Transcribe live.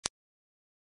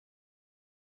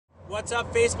What's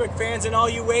up, Facebook fans and all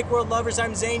you Wake World lovers?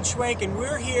 I'm Zane Schwenk, and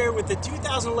we're here with the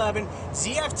 2011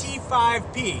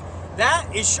 ZFT-5P. That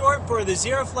is short for the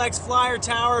ZeroFlex Flyer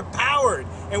Tower Powered.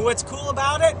 And what's cool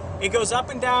about it, it goes up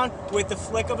and down with the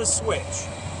flick of a switch.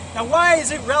 Now, why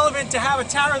is it relevant to have a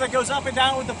tower that goes up and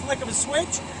down with the flick of a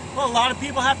switch? Well, a lot of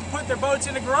people have to put their boats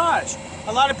in a garage.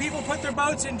 A lot of people put their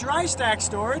boats in dry stack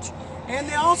storage, and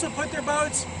they also put their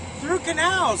boats through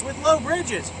canals with low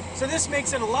bridges. So this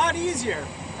makes it a lot easier.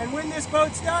 And when this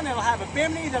boat's done, it'll have a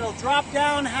bimini that'll drop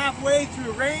down halfway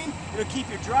through rain. It'll keep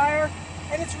you drier.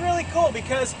 And it's really cool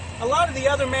because a lot of the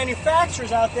other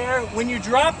manufacturers out there, when you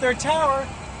drop their tower,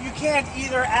 you can't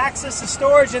either access the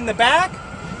storage in the back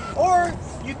or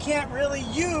you can't really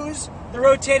use the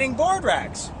rotating board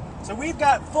racks. So we've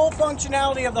got full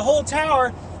functionality of the whole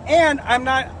tower, and I'm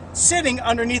not sitting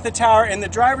underneath the tower in the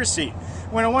driver's seat.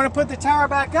 When I want to put the tower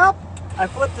back up, I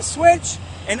flip the switch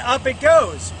and up it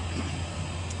goes.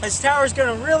 This tower is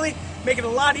going to really make it a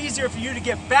lot easier for you to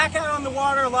get back out on the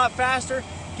water a lot faster,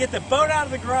 get the boat out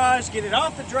of the garage, get it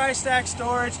off the dry stack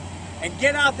storage, and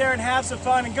get out there and have some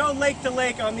fun and go lake to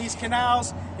lake on these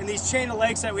canals and these chain of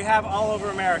lakes that we have all over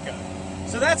America.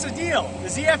 So that's the deal. The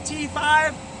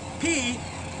ZFT-5P,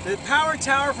 the power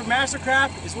tower from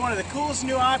MasterCraft, is one of the coolest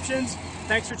new options.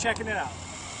 Thanks for checking it out.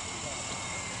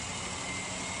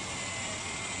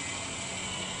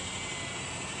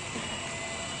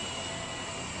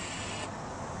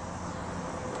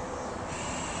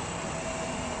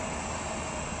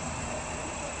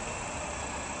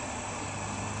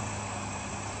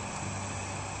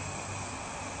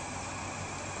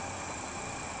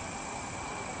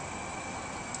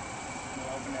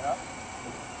 Open it up.